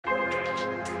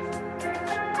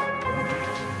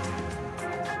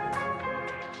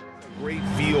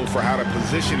feel for how to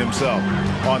position himself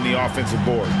on the offensive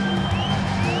board.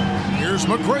 Here's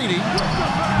McGrady.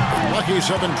 Lucky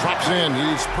 7 drops in.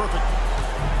 He's perfect.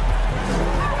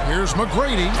 Here's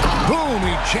McGrady. Boom,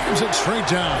 he jams it straight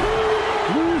down.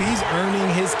 Ooh, he's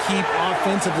earning his keep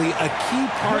offensively, a key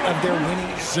part of their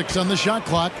winning. 6 on the shot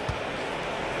clock.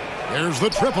 There's the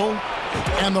triple,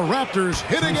 and the Raptors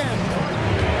hit again.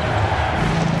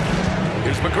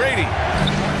 Here's McGrady.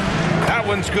 That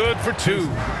one's good for 2.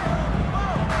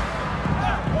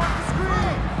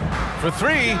 For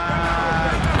 3.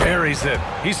 Buries it.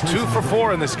 He's 2 for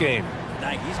 4 in this game.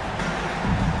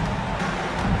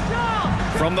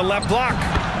 From the left block.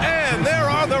 And there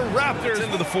are the Raptors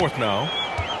into the 4th now.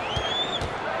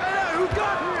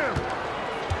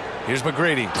 Here's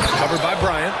McGrady, covered by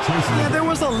Bryant. Yeah, there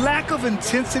was a lack of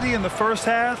intensity in the first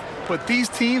half, but these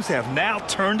teams have now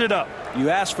turned it up. You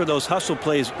asked for those hustle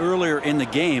plays earlier in the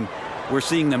game. We're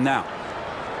seeing them now.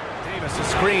 Davis a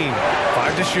screen.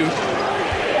 5 to shoot.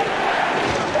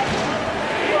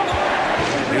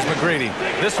 Here's McGrady.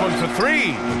 This one for 3.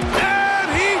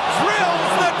 And he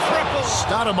drills the triple.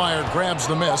 Stoudemire grabs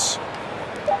the miss.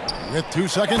 With 2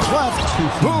 seconds left.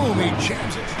 Boom, he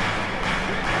jams it.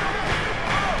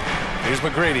 Here's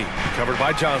McGrady, covered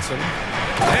by Johnson.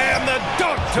 And the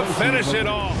dunk to finish it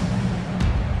off.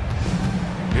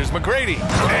 Here's McGrady,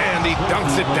 and he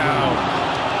dunks it down.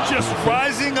 Just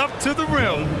rising up to the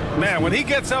rim. Man, when he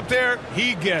gets up there,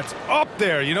 he gets up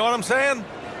there. You know what I'm saying?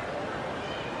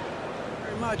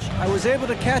 Very much. I was able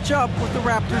to catch up with the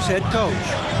Raptors head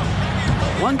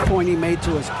coach. One point he made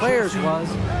to his players was...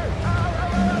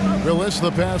 Willis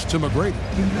the pass to McGrady.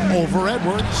 Over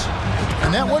Edwards.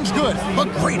 And that one's good.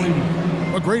 McGrady.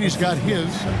 McGrady's got his.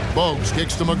 Bogues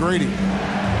kicks to McGrady.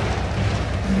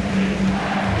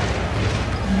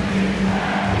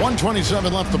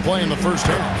 1:27 left to play in the first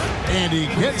half. And he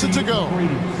gets it to go.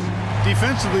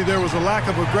 Defensively, there was a lack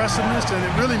of aggressiveness, and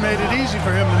it really made it easy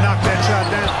for him to knock that shot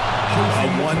down.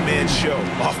 A one-man show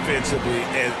offensively,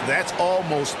 and that's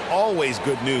almost always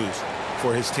good news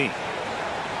for his team.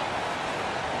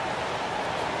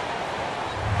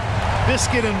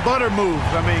 Biscuit and butter move.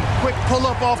 I mean, quick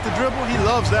pull-up off the dribble. He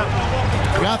loves that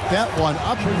one. Got that one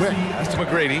up quick. That's to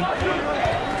McGrady.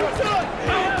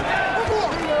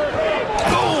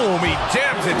 Boom! He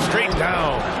jams it straight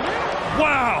down.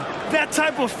 Wow, that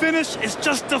type of finish is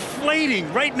just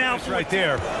deflating right now. Right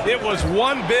there. It was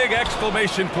one big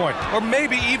exclamation point, or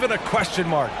maybe even a question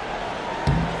mark.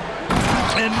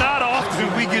 And not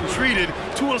often we get treated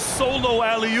to a solo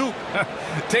alley-oop.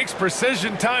 Takes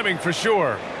precision timing for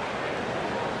sure.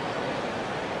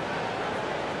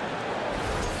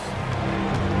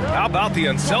 How about the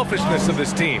unselfishness of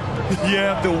this team?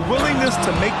 Yeah, the willingness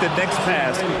to make the next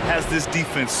pass has this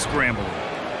defense scrambling.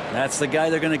 That's the guy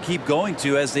they're going to keep going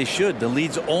to, as they should. The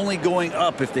lead's only going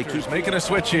up if they keep making a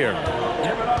switch here.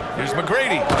 Here's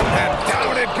McGrady, and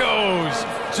down it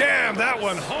goes. Jam that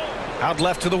one home. Out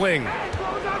left to the wing.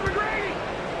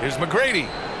 Here's McGrady.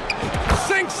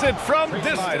 Sinks it from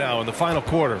this side now in the final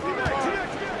quarter.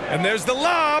 And there's the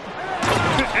lob.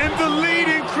 And the lead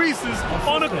increases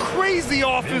on a crazy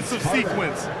offensive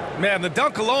sequence. Man, the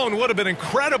dunk alone would have been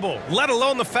incredible, let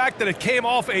alone the fact that it came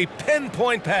off a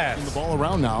pinpoint pass. The ball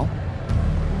around now.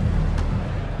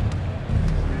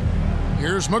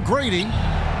 Here's McGrady.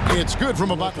 It's good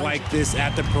from about like this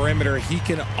at the perimeter. He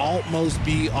can almost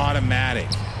be automatic.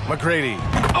 McGrady.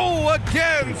 Oh,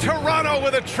 again, Toronto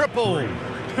with a triple.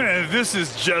 This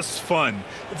is just fun.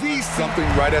 Something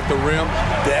right at the rim.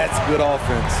 That's good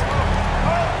offense.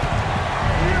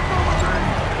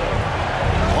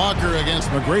 Walker against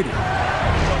McGrady.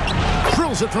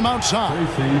 Drills it from outside.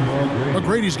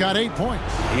 McGrady's got 8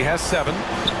 points. He has 7.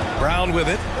 Brown with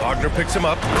it. Wagner picks him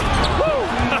up. Woo!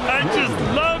 I just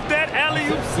love that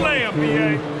alley-oop slam,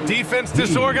 B.A. Defense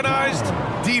disorganized.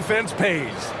 Defense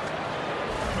pays.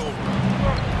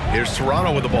 Here's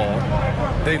Toronto with the ball.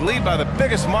 They lead by the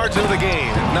biggest margin of the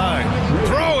game at 9.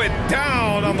 Throw it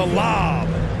down on the lob.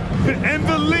 And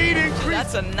the lead increases.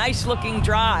 That's a nice-looking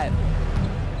drive.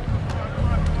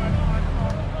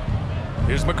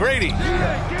 Here's McGrady.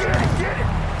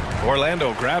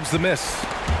 Orlando grabs the miss.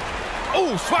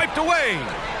 Oh, swiped away.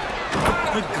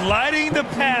 Gliding the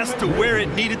pass to where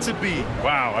it needed to be.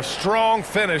 Wow, a strong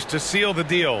finish to seal the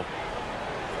deal.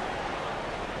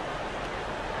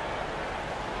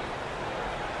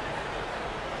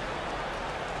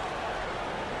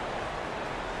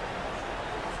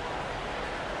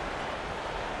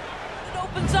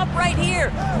 Opens up right here.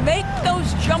 Make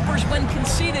those jumpers when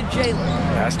conceded, Jalen.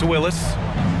 Pass to Willis.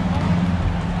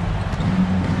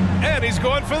 And he he's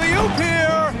going for the oop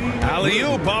here.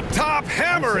 Alley-oop up top,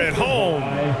 hammer it home.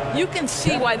 You can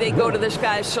see why they go to this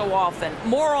guy so often.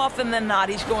 More often than not,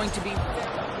 he's going to be...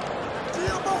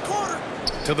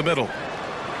 To the middle.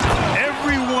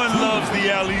 Everyone loves the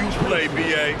alley-oop play,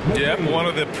 B.A. Yep, one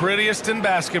of the prettiest in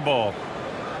basketball.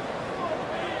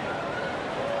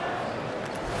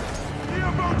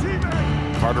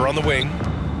 Carter on the wing.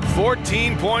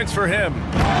 14 points for him.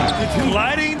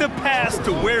 Gliding the pass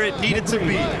to where it needed to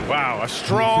be. Wow, a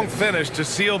strong finish to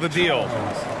seal the deal.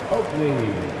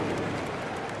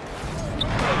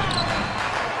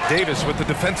 Davis with the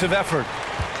defensive effort.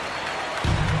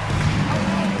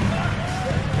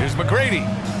 Here's McGrady.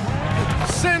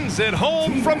 Sends it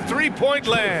home from three-point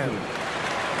land.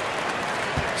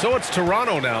 So it's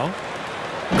Toronto now.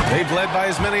 They've led by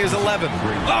as many as 11.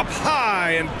 Up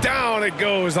high and down it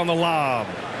goes on the lob.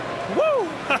 Woo!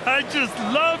 I just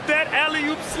love that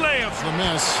alley-oop slam. The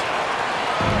miss.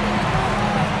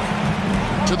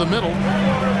 To the middle.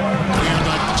 And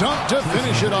a dunk to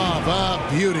finish it off. A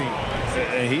beauty.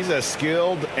 He's a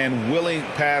skilled and willing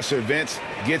passer. Vince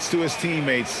gets to his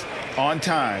teammates on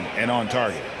time and on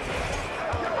target.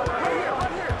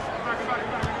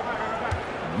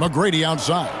 McGrady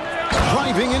outside.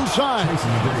 Driving inside.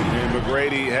 And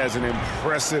McGrady has an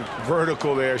impressive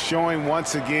vertical there, showing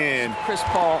once again. Chris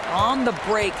Paul on the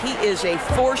break. He is a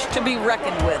force to be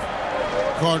reckoned with.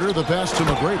 Carter, the pass to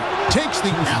McGrady. Takes the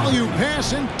alley-oop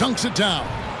pass and dunks it down.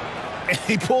 And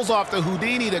he pulls off the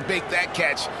Houdini to make that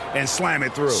catch and slam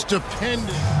it through.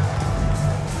 Stupendous.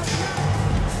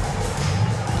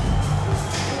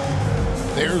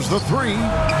 There's the three.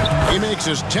 He makes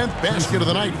his 10th basket of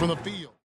the night from the field.